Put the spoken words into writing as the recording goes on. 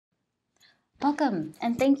Welcome,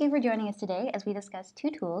 and thank you for joining us today as we discuss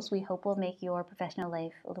two tools we hope will make your professional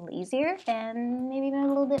life a little easier and maybe even a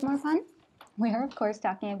little bit more fun. We are, of course,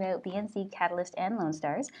 talking about BNC, CataList, and Lone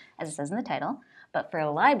Stars, as it says in the title, but for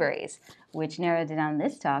libraries, which narrowed down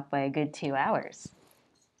this talk by a good 2 hours.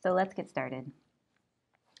 So let's get started.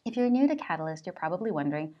 If you're new to CataList, you're probably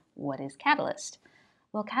wondering, what is CataList?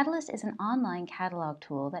 Well, CataList is an online catalog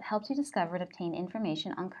tool that helps you discover and obtain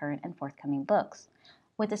information on current and forthcoming books.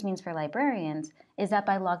 What this means for librarians is that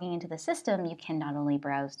by logging into the system, you can not only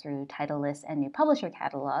browse through title lists and new publisher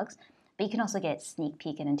catalogs, but you can also get sneak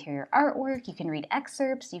peek and interior artwork, you can read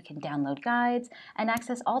excerpts, you can download guides, and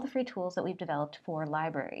access all the free tools that we've developed for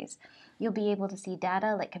libraries. You'll be able to see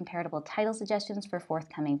data like comparable title suggestions for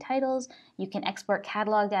forthcoming titles. You can export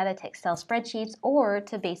catalog data to Excel spreadsheets or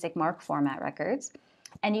to basic MARC format records.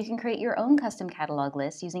 And you can create your own custom catalog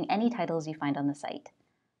list using any titles you find on the site.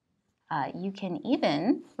 You can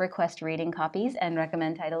even request reading copies and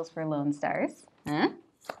recommend titles for Lone Stars. Full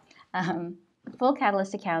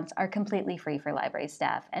CataList accounts are completely free for library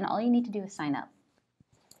staff, and all you need to do is sign up.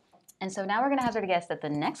 And so now we're going to hazard a guess that the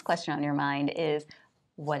next question on your mind is,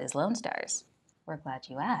 what is Lone Stars? We're glad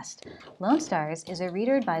you asked. Lone Stars is a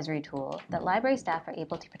reader advisory tool that library staff are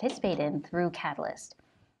able to participate in through CataList.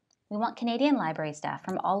 We want Canadian library staff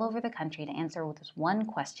from all over the country to answer this one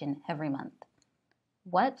question every month.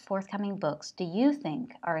 What forthcoming books do you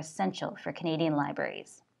think are essential for Canadian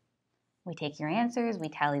libraries? We take your answers, we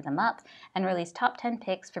tally them up, and release top 10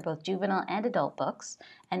 picks for both juvenile and adult books,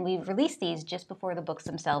 and we release these just before the books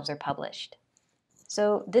themselves are published.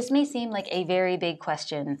 So this may seem like a very big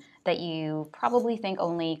question that you probably think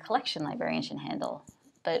only collection librarians should handle,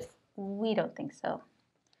 but we don't think so.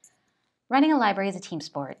 Running a library is a team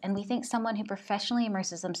sport, and we think someone who professionally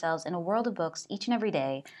immerses themselves in a world of books each and every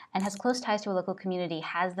day and has close ties to a local community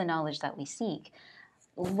has the knowledge that we seek.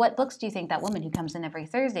 What books do you think that woman who comes in every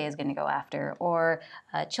Thursday is going to go after? Or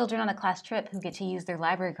children on a class trip who get to use their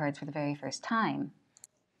library cards for the very first time?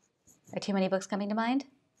 Are too many books coming to mind?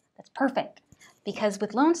 That's perfect, because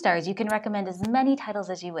with Lone Stars you can recommend as many titles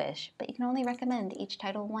as you wish, but you can only recommend each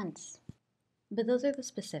title once. But those are the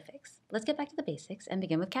specifics. Let's get back to the basics and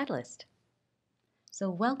begin with CataList. So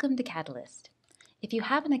welcome to CataList. If you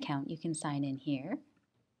have an account, you can sign in here,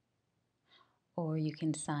 or you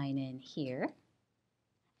can sign in here.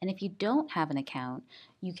 And if you don't have an account,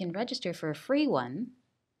 you can register for a free one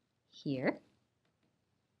here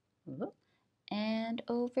and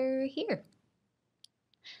over here.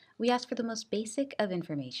 We ask for the most basic of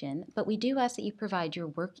information, but we do ask that you provide your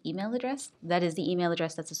work email address. That is the email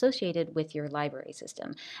address that's associated with your library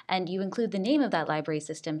system. And you include the name of that library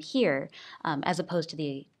system here as opposed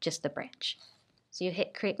to just the branch. So you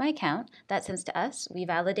hit create my account, that sends to us, we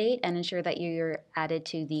validate and ensure that you're added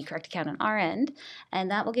to the correct account on our end,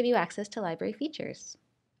 and that will give you access to library features.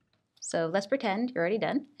 So let's pretend you're already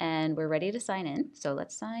done and we're ready to sign in. So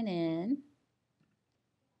let's sign in.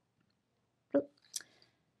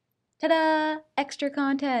 Ta-da! Extra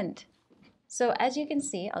content. So as you can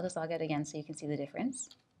see, I'll just log out again so you can see the difference.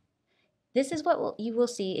 This is what you will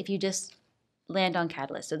see if you just land on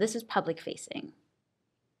CataList. So this is public facing.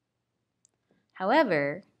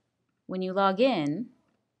 However, when you log in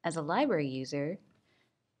as a library user,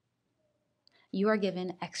 you are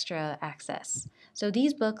given extra access. So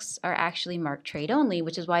these books are actually marked trade only,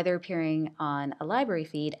 which is why they're appearing on a library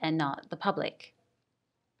feed and not the public.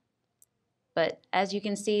 But as you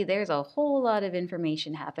can see, there's a whole lot of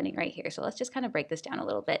information happening right here. So let's just kind of break this down a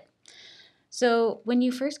little bit. So when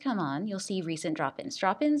you first come on, you'll see recent drop-ins.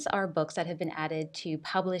 Drop-ins are books that have been added to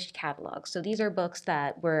published catalogs. So these are books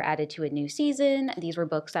that were added to a new season. These were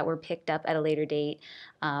books that were picked up at a later date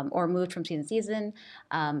or moved from season to season.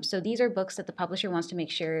 So these are books that the publisher wants to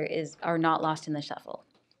make sure are not lost in the shuffle.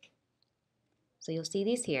 So you'll see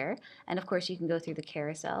these here. And of course, you can go through the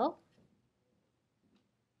carousel.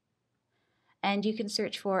 And you can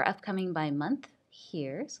search for upcoming by month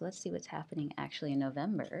here. So let's see what's happening actually in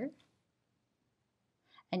November.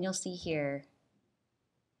 And you'll see here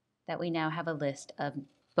that we now have a list of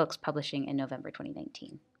books publishing in November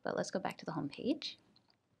 2019. But let's go back to the home page.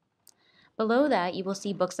 Below that, you will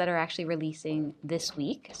see books that are actually releasing this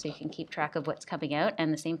week, so you can keep track of what's coming out,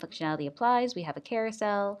 and the same functionality applies. We have a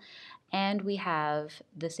carousel, and we have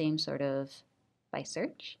the same sort of by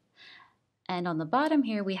search. And on the bottom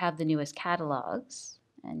here, we have the newest catalogs.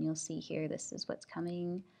 And you'll see here, this is what's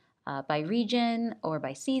coming by region or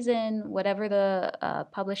by season, whatever the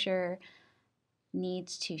publisher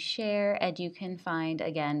needs to share. And you can find,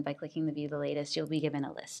 again, by clicking the view the latest, you'll be given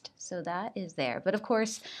a list. So that is there. But of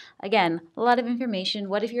course, again, a lot of information.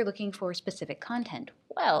 What if you're looking for specific content?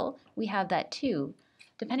 Well, we have that too.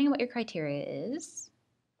 depending on what your criteria is,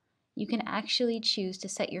 you can actually choose to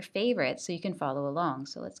set your favorites so you can follow along.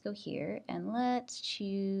 So let's go here and let's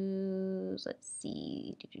choose, let's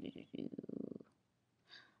see,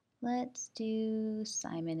 let's do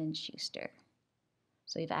Simon and Schuster.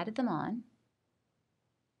 So we've added them on.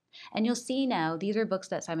 And you'll see now these are books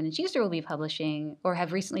that Simon & Schuster will be publishing, or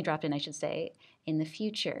have recently dropped in, I should say, in the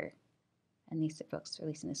future. And these are books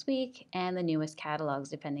releasing this week, and the newest catalogs,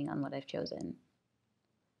 depending on what I've chosen.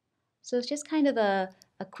 So it's just kind of a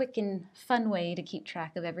quick and fun way to keep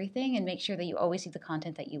track of everything and make sure that you always see the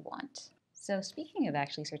content that you want. So speaking of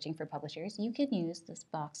actually searching for publishers, you can use this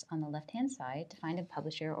box on the left-hand side to find a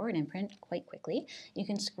publisher or an imprint quite quickly. You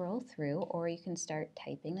can scroll through, or you can start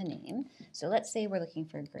typing the name. So let's say we're looking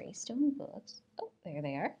for Greystone Books. Oh, there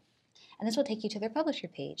they are. And this will take you to their publisher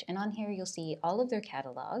page. And on here you'll see all of their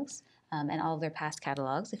catalogs and all of their past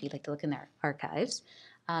catalogs if you'd like to look in their archives.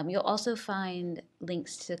 You'll also find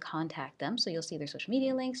links to contact them. So you'll see their social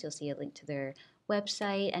media links, you'll see a link to their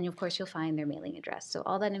website, and of course you'll find their mailing address. So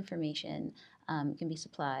all that information can be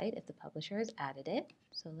supplied if the publisher has added it.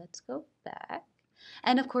 So let's go back.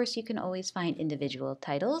 And of course you can always find individual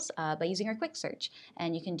titles by using our quick search.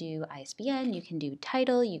 And you can do ISBN, you can do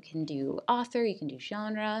title, you can do author, you can do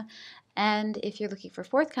genre. And if you're looking for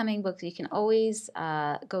forthcoming books, you can always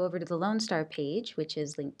go over to the Lone Star page, which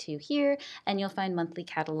is linked to here, and you'll find monthly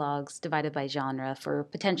catalogs divided by genre for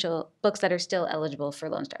potential books that are still eligible for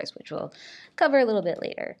Lone Stars, which we'll cover a little bit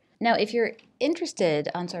later. Now, if you're interested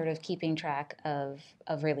on sort of keeping track of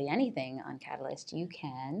really anything on CataList, you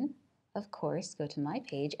can, of course, go to my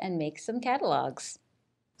page and make some catalogs.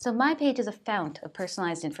 So my page is a fount of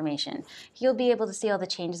personalized information. You'll be able to see all the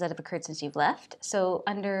changes that have occurred since you've left. So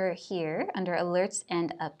under here, under alerts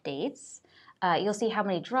and updates, you'll see how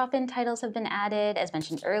many drop-in titles have been added, as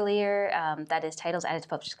mentioned earlier, that is titles added to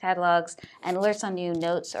published catalogs, and alerts on new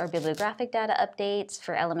notes or bibliographic data updates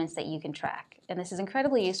for elements that you can track. And this is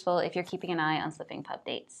incredibly useful if you're keeping an eye on slipping pub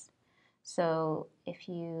dates. So if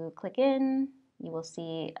you click in, you will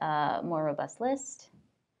see a more robust list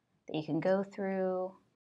that you can go through,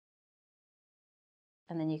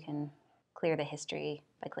 and then you can clear the history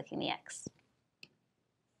by clicking the X.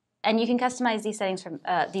 And you can customize these settings from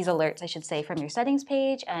these alerts, I should say, from your settings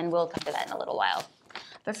page, and we'll cover that in a little while.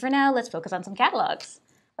 But for now, let's focus on some catalogs.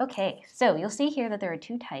 Okay, so you'll see here that there are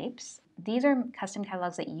two types. These are custom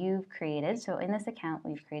catalogs that you've created. So in this account,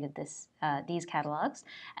 we've created these catalogs,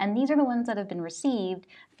 and these are the ones that have been received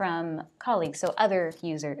from colleagues, so other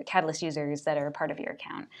CataList users that are a part of your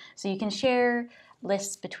account. So you can share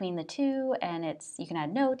lists between the two, and you can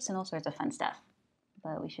add notes and all sorts of fun stuff.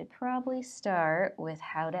 But we should probably start with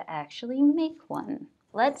how to actually make one.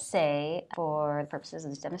 Let's say, for the purposes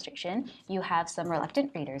of this demonstration, you have some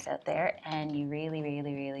reluctant readers out there and you really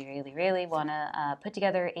want to put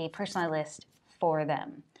together a personalized list for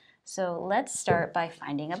them. So let's start by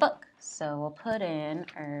finding a book. So we'll put in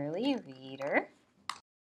early reader,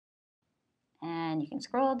 and you can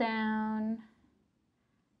scroll down,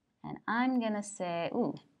 and I'm going to say,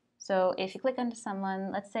 so if you click onto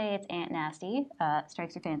someone, let's say it's Aunt Nasty,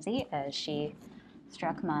 strikes your fancy as she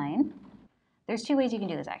struck mine. There's two ways you can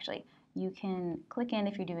do this, actually. You can click in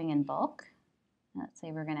if you're doing in bulk. Let's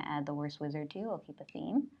say we're going to add The Worst Wizard too. I'll keep a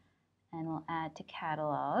theme. And we'll add to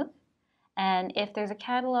catalog. And if there's a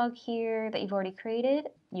catalog here that you've already created,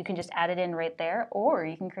 you can just add it in right there, or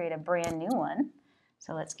you can create a brand new one.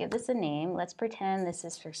 So let's give this a name. Let's pretend this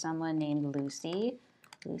is for someone named Lucy.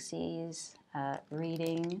 Lucy's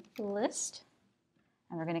reading list.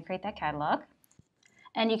 And we're going to create that catalog.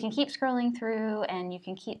 And you can keep scrolling through, and you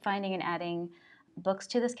can keep finding and adding books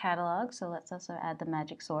to this catalog. So let's also add the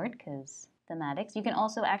Magic Sword, because thematics. You can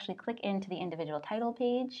also actually click into the individual title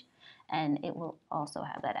page, and it will also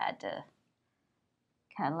have that add to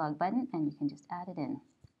catalog button, and you can just add it in.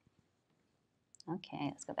 Okay,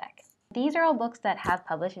 let's go back. These are all books that have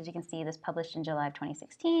published. As you can see, this published in July of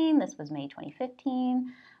 2016. This was May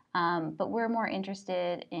 2015. But we're more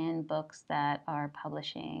interested in books that are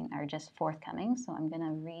just forthcoming. So I'm going to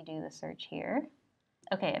redo the search here.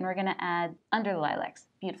 Okay, and we're going to add Under the Lilacs.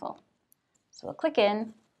 Beautiful. So we'll click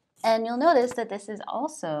in, and you'll notice that this is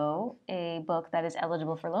also a book that is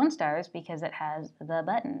eligible for Lone Stars because it has the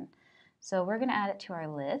button. So we're going to add it to our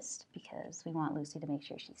list because we want Lucy to make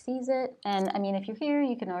sure she sees it. And I mean, if you're here,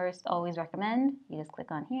 you can always recommend. You just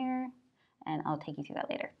click on here, and I'll take you through that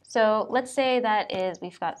later. So let's say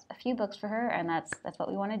we've got a few books for her, and that's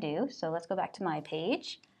what we want to do. So let's go back to my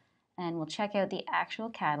page, and we'll check out the actual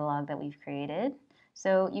catalog that we've created.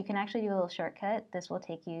 So you can actually do a little shortcut. This will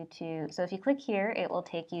take you to, so if you click here, it will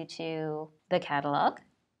take you to the catalog.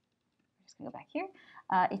 I'm just going to go back here.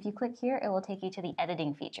 If you click here, it will take you to the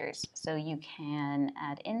editing features. So you can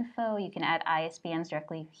add info, you can add ISBNs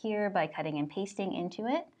directly here by cutting and pasting into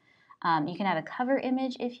it. You can add a cover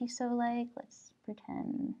image if you so like. Let's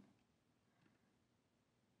pretend,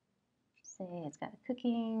 say it's got a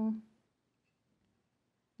cooking.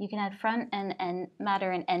 You can add front and end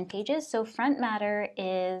matter and end pages. So front matter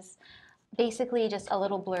is basically just a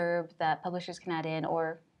little blurb that publishers can add in,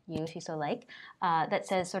 or you if you so like, that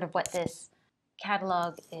says sort of what this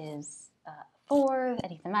catalog is for,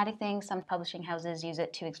 any thematic things. Some publishing houses use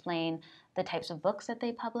it to explain the types of books that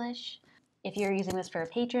they publish. If you're using this for a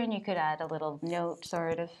patron, you could add a little note,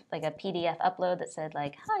 sort of like a PDF upload that said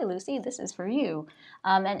like, "Hi Lucy, this is for you."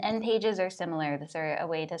 And end pages are similar. These are a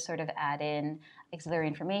way to sort of add in auxiliary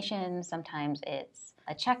information. Sometimes it's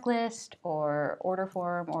a checklist or order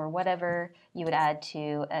form or whatever you would add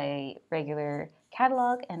to a regular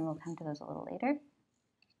catalog, and we'll come to those a little later.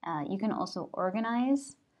 You can also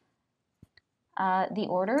organize the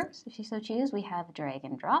orders if you so choose. We have drag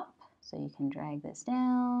and drop, so you can drag this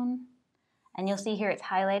down. And you'll see here it's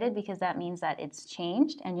highlighted because that means that it's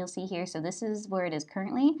changed. And you'll see here, so this is where it is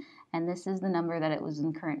currently, and this is the number that it was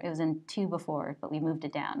in current. It was in 2 before, but we moved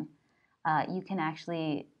it down. You can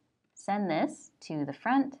actually send this to the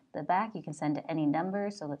front, the back. You can send it any number.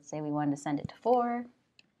 So let's say we wanted to send it to 4.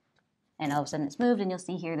 And all of a sudden it's moved, and you'll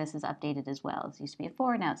see here this is updated as well. It used to be a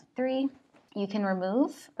 4, now it's a 3. You can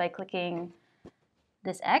remove by clicking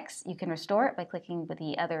this X. You can restore it by clicking with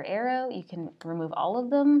the other arrow. You can remove all of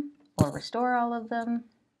them or restore all of them.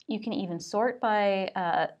 You can even sort by,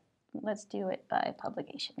 let's do it by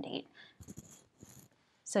publication date.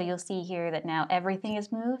 So you'll see here that now everything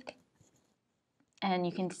is moved, and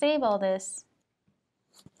you can save all this,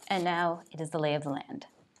 and now it is the lay of the land.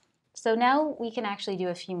 So now we can actually do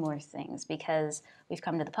a few more things because we've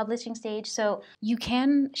come to the publishing stage. So you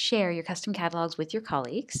can share your custom catalogs with your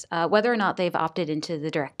colleagues, whether or not they've opted into the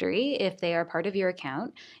directory. If they are part of your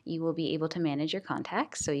account, you will be able to manage your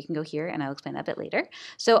contacts. So you can go here, and I'll explain that a bit later.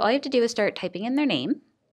 So all you have to do is start typing in their name.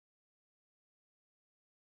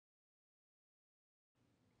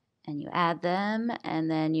 And you add them, and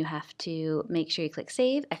then you have to make sure you click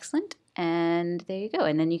save. Excellent. And there you go.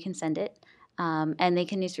 And then you can send it. And they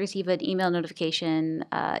can just receive an email notification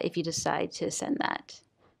if you decide to send that.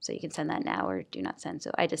 So you can send that now or do not send.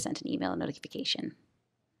 So I just sent an email notification.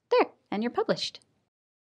 There, and you're published.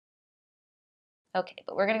 Okay,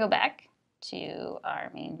 but we're going to go back to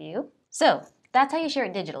our main view. So that's how you share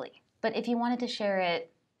it digitally. But if you wanted to share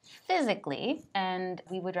it physically, and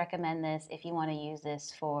we would recommend this if you want to use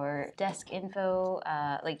this for desk info,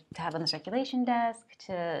 like to have on the circulation desk,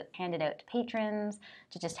 to hand it out to patrons,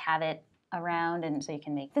 to just have it around, and so you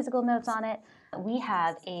can make physical notes on it. We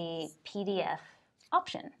have a PDF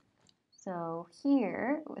option. So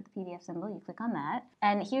here with the PDF symbol, you click on that,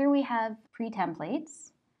 and here we have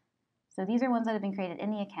pre-templates. So these are ones that have been created in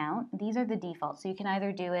the account. These are the defaults. So you can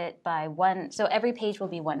either do it by one, so every page will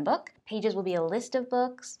be one book. Pages will be a list of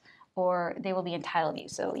books, or they will be in title view,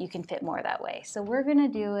 so you can fit more that way. So we're gonna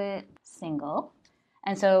do it single.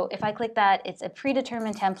 And so if I click that, it's a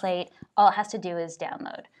predetermined template. All it has to do is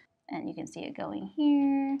download. And you can see it going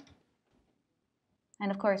here. And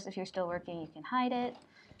of course, if you're still working, you can hide it.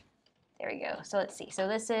 There we go. So let's see. So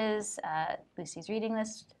this is Lucy's reading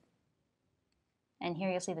list. And here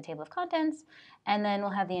you'll see the table of contents. And then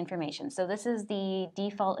we'll have the information. So this is the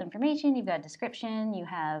default information. You've got a description. You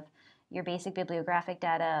have your basic bibliographic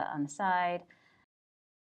data on the side.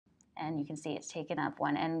 And you can see it's taken up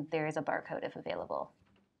one. And there is a barcode if available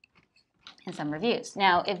in some reviews.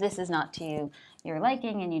 Now, if this is not to your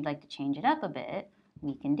liking and you'd like to change it up a bit,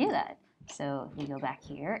 we can do that. So we go back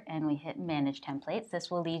here and we hit Manage Templates. This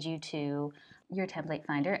will lead you to your template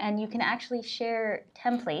finder, and you can actually share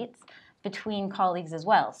templates between colleagues as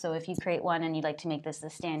well. So if you create one and you'd like to make this the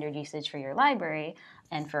standard usage for your library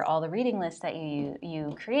and for all the reading lists that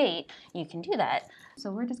you create, you can do that.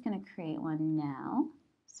 So we're just going to create one now.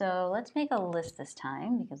 So let's make a list this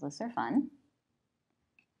time because lists are fun.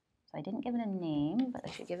 So I didn't give it a name, but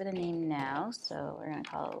I should give it a name now. So we're going to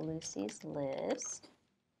call it Lucy's List.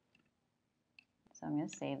 So I'm going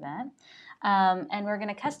to save that. And we're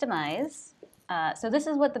going to customize. So this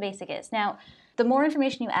is what the basic is. Now, the more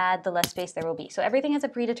information you add, the less space there will be. So everything has a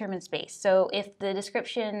predetermined space. So if the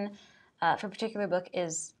description for a particular book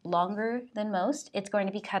is longer than most, it's going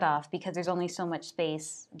to be cut off because there's only so much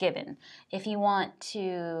space given. If you want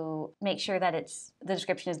to make sure that the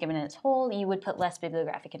description is given in its whole, you would put less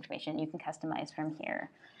bibliographic information. You can customize from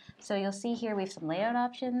here. So you'll see here we have some layout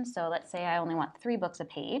options. So let's say I only want 3 books a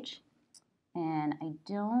page. And I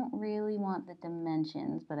don't really want the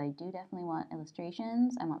dimensions, but I do definitely want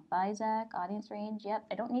illustrations. I want BISAC, audience range. Yep,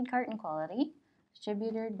 I don't need carton quality.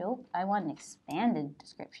 Distributor, nope. I want an expanded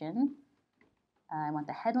description. I want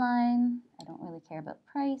the headline. I don't really care about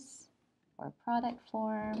price or product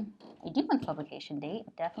form. I do want publication date.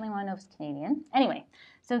 Definitely want to know if it's Canadian. Anyway,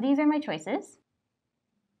 so these are my choices.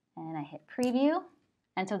 And I hit preview.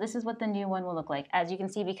 And so this is what the new one will look like. As you can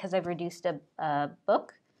see, because I've reduced a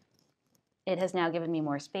book, it has now given me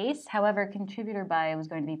more space. However, contributor bio was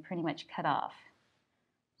going to be pretty much cut off.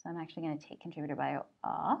 So I'm actually going to take contributor bio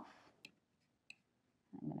off.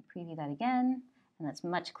 I'm going to preview that again, and that's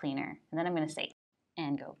much cleaner. And then I'm going to save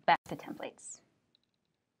and go back to templates.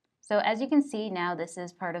 So as you can see, now this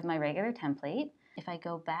is part of my regular template. If I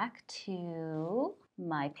go back to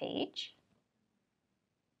my page,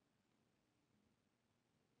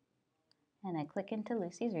 and I click into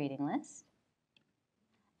Lucy's reading list,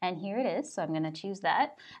 and here it is, so I'm going to choose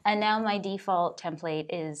that. And now my default template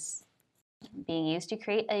is being used to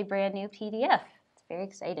create a brand new PDF. It's very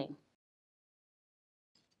exciting.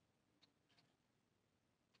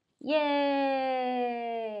 Yay!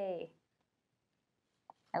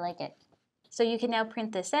 I like it. So you can now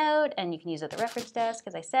print this out and you can use it at the reference desk,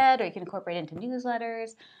 as I said, or you can incorporate it into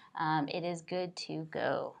newsletters. It is good to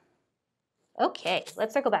go. Okay,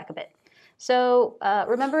 let's circle back a bit. So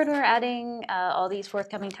remember when we were adding all these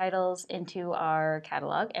forthcoming titles into our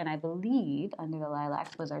catalog, and I believe Under the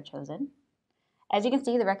Lilacs was our chosen. As you can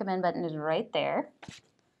see, the recommend button is right there.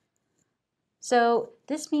 So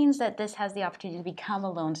this means that this has the opportunity to become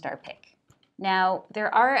a Lone Star pick. Now,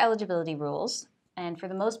 there are eligibility rules, and for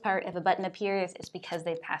the most part, if a button appears, it's because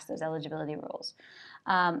they've passed those eligibility rules.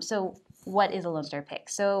 So what is a Lone Star pick?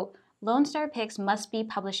 So Lone Star picks must be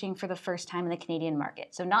publishing for the first time in the Canadian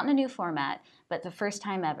market. So not in a new format, but the first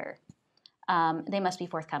time ever. They must be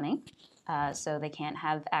forthcoming, so they can't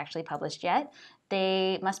have actually published yet.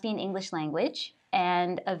 They must be in English language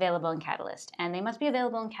and available in CataList. And they must be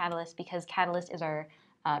available in CataList because CataList is our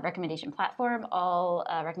recommendation platform. All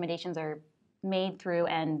recommendations are made through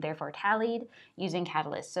and therefore tallied using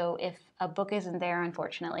CataList. So if a book isn't there,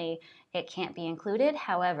 unfortunately, it can't be included.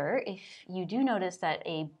 However, if you do notice that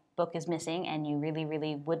a book is missing and you really,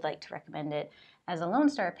 really would like to recommend it as a Lone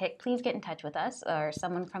Star pick, please get in touch with us or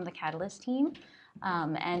someone from the CataList team,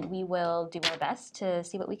 and we will do our best to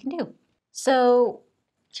see what we can do. So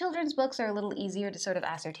children's books are a little easier to sort of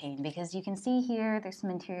ascertain because you can see here there's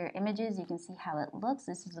some interior images. You can see how it looks.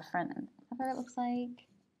 This is the front and cover it looks like.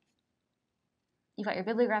 You've got your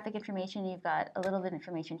bibliographic information. You've got a little bit of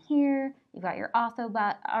information here. You've got your author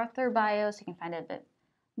bio, so you can find a bit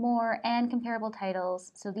more, and comparable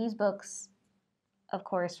titles. So these books, of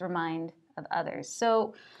course, remind of others.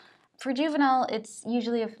 So for juvenile, it's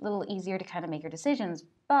usually a little easier to kind of make your decisions.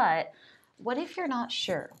 But what if you're not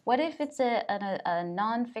sure? What if it's a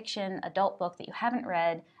nonfiction adult book that you haven't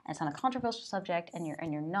read and it's on a controversial subject and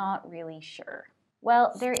you're not really sure?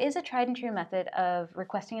 Well, there is a tried and true method of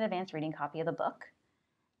requesting an advanced reading copy of the book.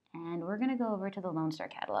 And we're going to go over to the Lone Star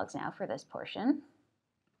catalogs now for this portion.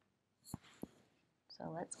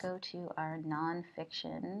 So let's go to our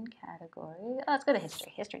nonfiction category. Oh, let's go to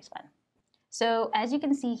history. History's fun. So as you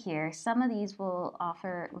can see here, some of these will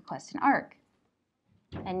offer request an ARC.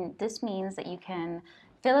 And this means that you can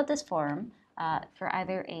fill out this form for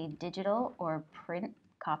either a digital or print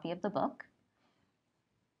copy of the book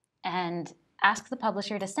and ask the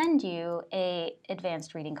publisher to send you an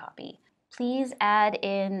advanced reading copy. Please add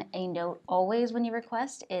in a note always when you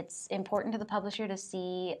request. It's important to the publisher to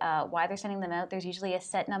see why they're sending them out. There's usually a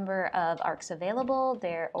set number of ARCs available,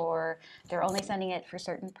 or they're only sending it for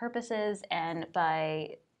certain purposes, and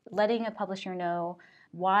by letting a publisher know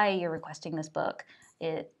why you're requesting this book,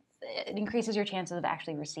 it increases your chances of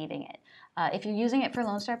actually receiving it. If you're using it for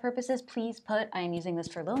Lone Star purposes, please put, I am using this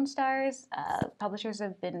for Lone Stars. Publishers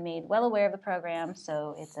have been made well aware of the program,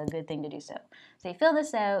 so it's a good thing to do so. So you fill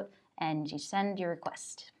this out and you send your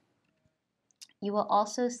request. You will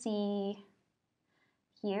also see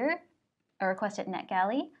here a request at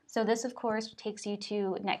NetGalley. So this, of course, takes you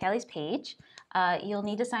to NetGalley's page. You'll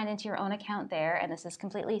need to sign into your own account there, and this is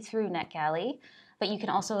completely through NetGalley. But you can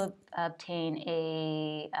also obtain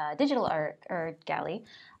a digital ARC or Galley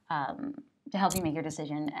to help you make your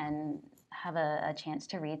decision and have a chance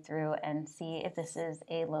to read through and see if this is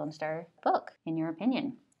a Lone Star book, in your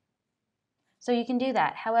opinion. So you can do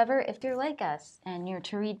that. However, if you're like us and your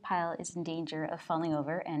to-read pile is in danger of falling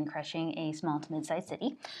over and crushing a small to mid-sized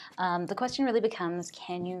city, the question really becomes,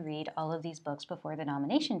 can you read all of these books before the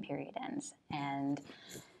nomination period ends? And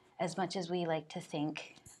as much as we like to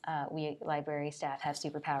think we library staff have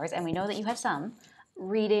superpowers, and we know that you have some,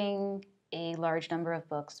 reading a large number of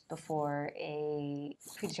books before a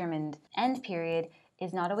predetermined end period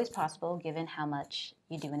is not always possible given how much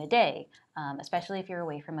you do in a day, especially if you're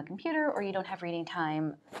away from a computer or you don't have reading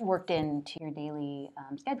time worked into your daily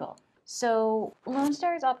schedule. So Lone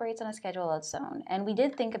Stars operates on a schedule of its own, and we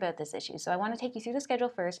did think about this issue. So I want to take you through the schedule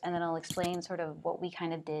first, and then I'll explain sort of what we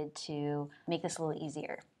kind of did to make this a little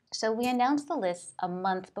easier. So we announced the lists a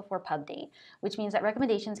month before pub date, which means that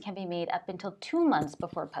recommendations can be made up until 2 months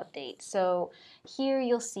before pub date. So here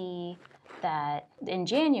you'll see that in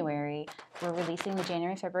January, we're releasing the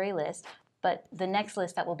January-February list, but the next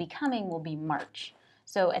list that will be coming will be March.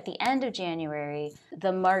 So at the end of January,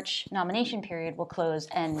 the March nomination period will close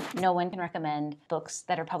and no one can recommend books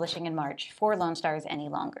that are publishing in March for Lone Stars any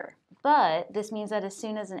longer. But this means that as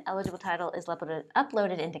soon as an eligible title is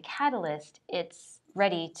uploaded into CataList, it's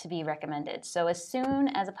ready to be recommended. So as soon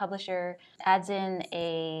as a publisher adds in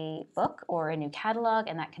a book or a new catalog,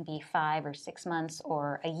 and that can be 5 or 6 months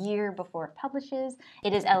or a year before it publishes,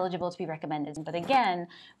 it is eligible to be recommended. But again,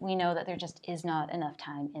 we know that there just is not enough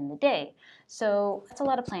time in the day. So that's a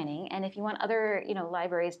lot of planning. And if you want other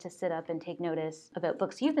libraries to sit up and take notice about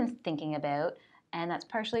books you've been thinking about, and that's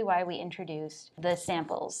partially why we introduced the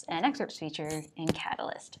samples and excerpts feature in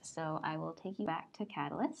CataList. So I will take you back to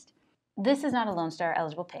CataList. This is not a Lone Star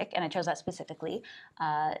eligible pick, and I chose that specifically.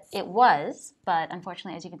 It was, but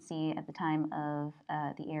unfortunately, as you can see at the time of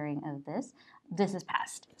the airing of this, this is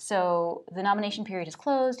passed. So the nomination period is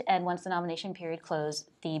closed, and once the nomination period closed,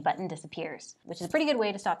 the button disappears, which is a pretty good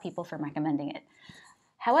way to stop people from recommending it.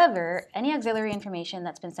 However, any auxiliary information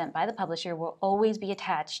that's been sent by the publisher will always be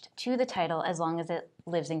attached to the title as long as it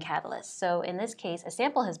lives in CataList. So in this case, a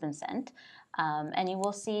sample has been sent, and you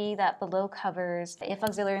will see that below covers if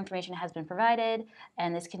auxiliary information has been provided,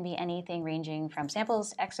 and this can be anything ranging from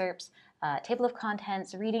samples, excerpts, table of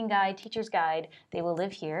contents, reading guide, teacher's guide. They will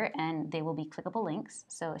live here, and they will be clickable links.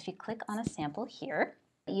 So if you click on a sample here,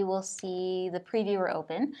 you will see the previewer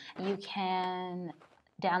open. You can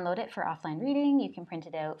download it for offline reading, you can print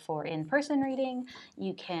it out for in-person reading,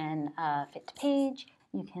 you can fit to page,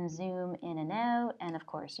 you can zoom in and out, and of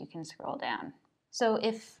course you can scroll down. So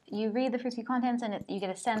if you read the first few contents and you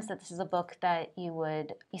get a sense that this is a book that you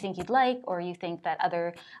think you'd like, or you think that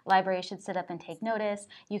other libraries should sit up and take notice,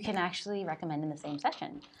 you can actually recommend in the same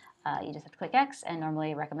session. You just have to click X, and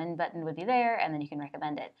normally a recommend button would be there, and then you can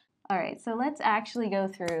recommend it. All right, so let's actually go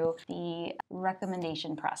through the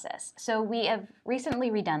recommendation process. So we have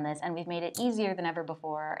recently redone this, and we've made it easier than ever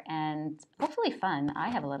before, and hopefully fun. I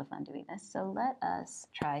have a lot of fun doing this, so let us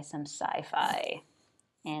try some sci-fi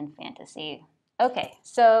and fantasy. Okay,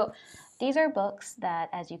 so these are books that,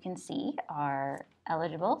 as you can see, are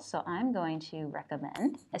eligible, so I'm going to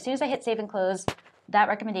recommend. As soon as I hit save and close, that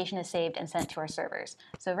recommendation is saved and sent to our servers.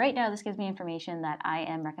 So right now, this gives me information that I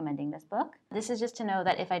am recommending this book. This is just to know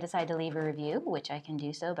that if I decide to leave a review, which I can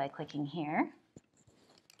do so by clicking here,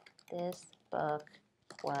 this book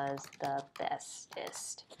was the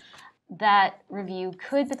bestest. That review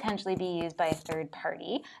could potentially be used by a third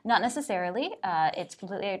party. Not necessarily. It's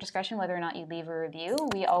completely at your discretion whether or not you leave a review.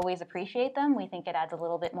 We always appreciate them. We think it adds a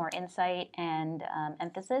little bit more insight and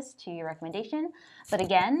emphasis to your recommendation. But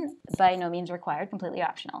again, by no means required, completely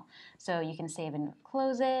optional. So you can save and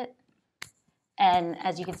close it. And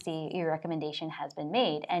as you can see, your recommendation has been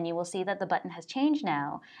made. And you will see that the button has changed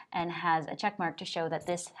now and has a check mark to show that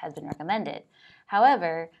this has been recommended.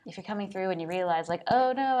 However, if you're coming through and you realize like,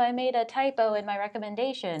 oh no, I made a typo in my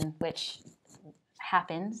recommendation, which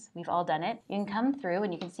happens, we've all done it, you can come through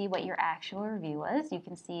and you can see what your actual review was. You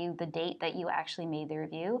can see the date that you actually made the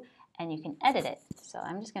review, and you can edit it. So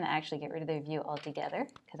I'm just going to actually get rid of the review altogether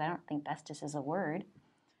because I don't think bestest is a word.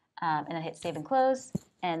 And then hit save and close,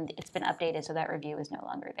 and it's been updated so that review is no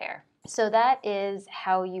longer there. So that is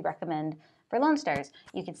how you recommend for Lone Stars.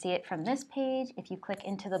 You can see it from this page. If you click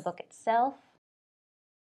into the book itself,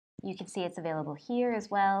 you can see it's available here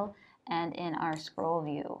as well, and in our scroll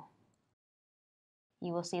view,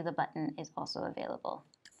 you will see the button is also available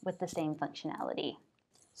with the same functionality.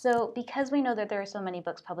 So because we know that there are so many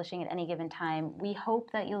books publishing at any given time, we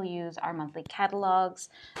hope that you'll use our monthly catalogs.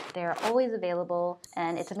 They're always available,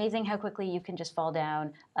 and it's amazing how quickly you can just fall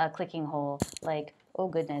down a clicking hole like, oh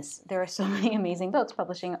goodness, there are so many amazing books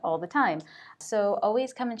publishing all the time. So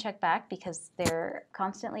always come and check back because they're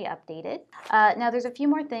constantly updated. Now there's a few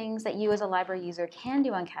more things that you as a library user can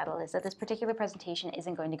do on CataList that this particular presentation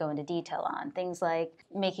isn't going to go into detail on. Things like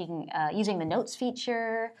using the notes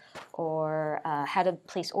feature or how to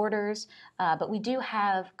place orders. But we do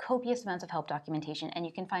have copious amounts of help documentation, and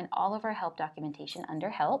you can find all of our help documentation under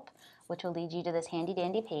help, which will lead you to this handy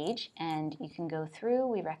dandy page, and you can go through.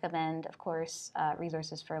 We recommend, of course,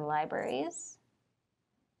 resources for libraries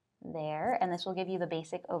there, and this will give you the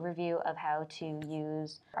basic overview of how to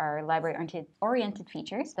use our library-oriented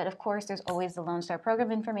features. But of course, there's always the Lone Star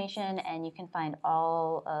program information, and you can find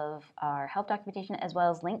all of our help documentation as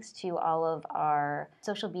well as links to all of our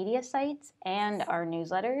social media sites and our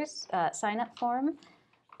newsletters sign-up form,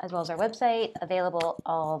 as well as our website, available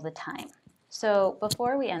all the time. So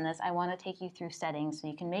before we end this, I want to take you through settings so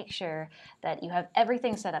you can make sure that you have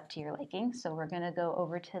everything set up to your liking. So we're going to go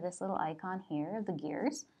over to this little icon here of the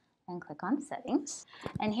gears and click on settings.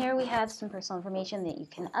 And here we have some personal information that you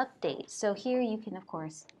can update. So here you can, of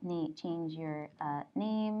course, change your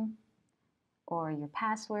name or your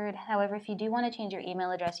password. However, if you do want to change your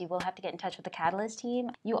email address, you will have to get in touch with the CataList team.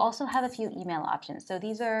 You also have a few email options. So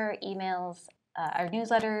these are emails, our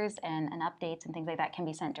newsletters and updates and things like that can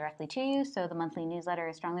be sent directly to you. So the monthly newsletter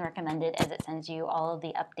is strongly recommended as it sends you all of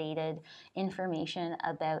the updated information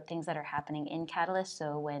about things that are happening in CataList.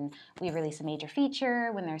 So when we release a major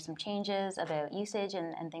feature, when there's some changes about usage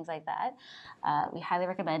and things like that, we highly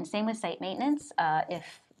recommend. Same with site maintenance.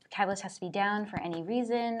 If CataList has to be down for any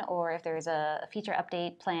reason, or if there's a feature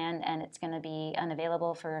update planned and it's going to be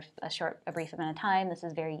unavailable for a brief amount of time, this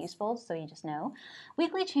is very useful, so you just know.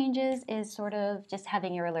 Weekly changes is sort of just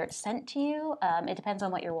having your alerts sent to you. It depends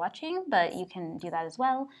on what you're watching, but you can do that as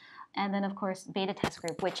well. And then, of course, beta test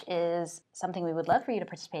group, which is something we would love for you to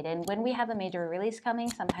participate in. When we have a major release coming,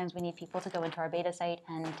 sometimes we need people to go into our beta site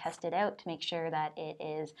and test it out to make sure that it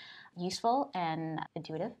is useful and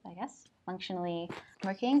intuitive, I guess, functionally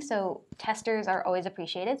working. So testers are always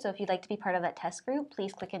appreciated. So if you'd like to be part of that test group,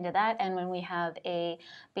 please click into that. And when we have a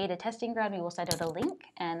beta testing ground, we will send out a link,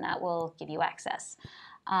 and that will give you access.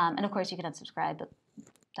 And of course, you can unsubscribe, but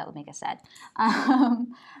that would make us sad.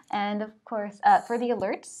 And of course, for the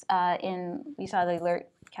alerts, we saw the alert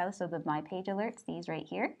catalyst, so the My Page alerts, these right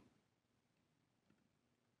here.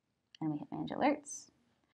 And we hit Manage Alerts.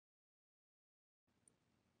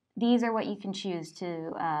 These are what you can choose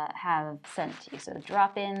to have sent to you. So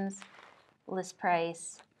drop-ins, list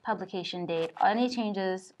price, publication date, any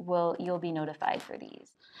changes, you'll be notified for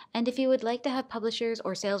these. And if you would like to have publishers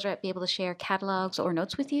or sales rep be able to share catalogs or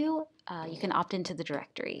notes with you, you can opt into the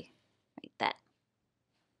directory like that.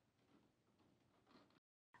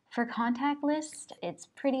 For contact list, it's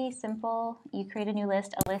pretty simple. You create a new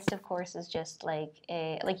list. A list, of course, is just like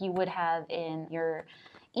you would have in your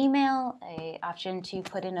email, an option to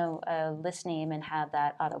put in a list name and have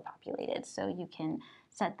that auto-populated. So you can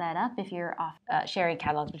set that up if you're sharing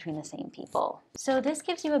catalogs between the same people. So this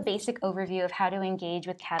gives you a basic overview of how to engage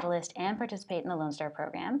with CataList and participate in the Lone Star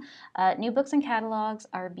program. New books and catalogs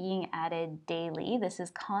are being added daily. This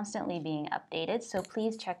is constantly being updated, so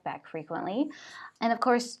please check back frequently. And of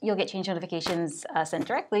course, you'll get change notifications sent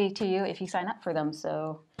directly to you if you sign up for them,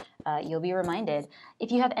 so you'll be reminded.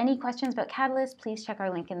 If you have any questions about CataList, please check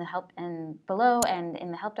our link in the help below and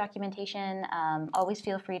in the help documentation. Always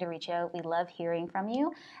feel free to reach out. We love hearing from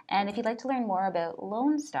you. And if you'd like to learn more about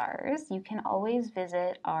Lone Stars, you can always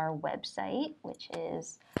visit our website, which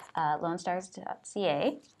is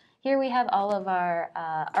lonestars.ca. Here we have all of our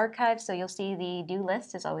archives, so you'll see the due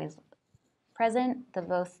list is always present,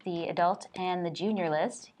 both the adult and the junior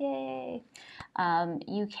list. Yay!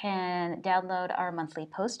 You can download our monthly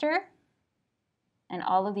poster, and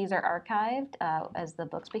all of these are archived as the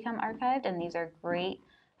books become archived, and these are great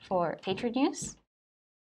for patron use.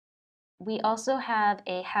 We also have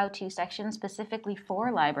a how-to section specifically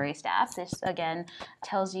for library staff. This, again,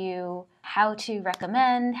 tells you how to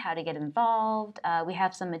recommend, how to get involved. We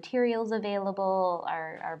have some materials available,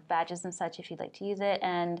 our badges and such if you'd like to use it,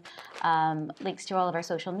 and links to all of our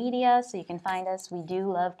social media so you can find us. We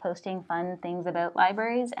do love posting fun things about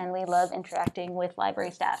libraries, and we love interacting with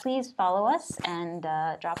library staff. Please follow us and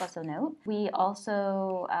drop us a note. We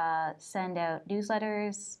also send out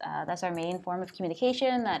newsletters. That's our main form of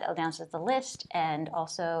communication that announces the list and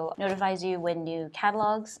also notifies you when new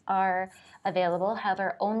catalogs are available.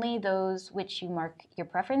 However, only those which you mark your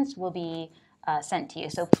preference will be sent to you.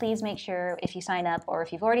 So please make sure if you sign up or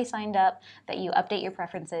if you've already signed up that you update your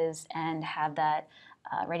preferences and have that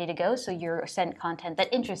ready to go so you're sent content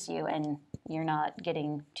that interests you and you're not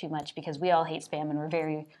getting too much, because we all hate spam and we're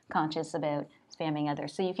very conscious about spamming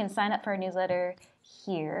others. So you can sign up for our newsletter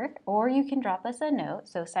here, or you can drop us a note.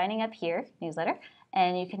 So signing up here, newsletter,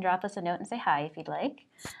 and you can drop us a note and say hi if you'd like.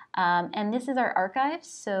 And this is our archives.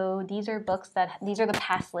 So these are these are the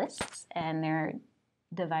past lists, and they're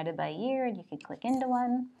divided by year, and you can click into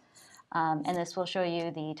one. And this will show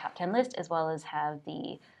you the top 10 list as well as have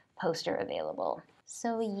the poster available.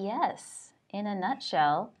 So yes, in a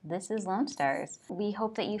nutshell, this is Lone Stars. We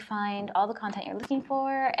hope that you find all the content you're looking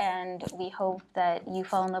for, and we hope that you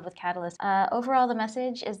fall in love with CataList. Overall, the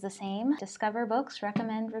message is the same. Discover books,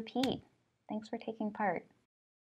 recommend, repeat. Thanks for taking part.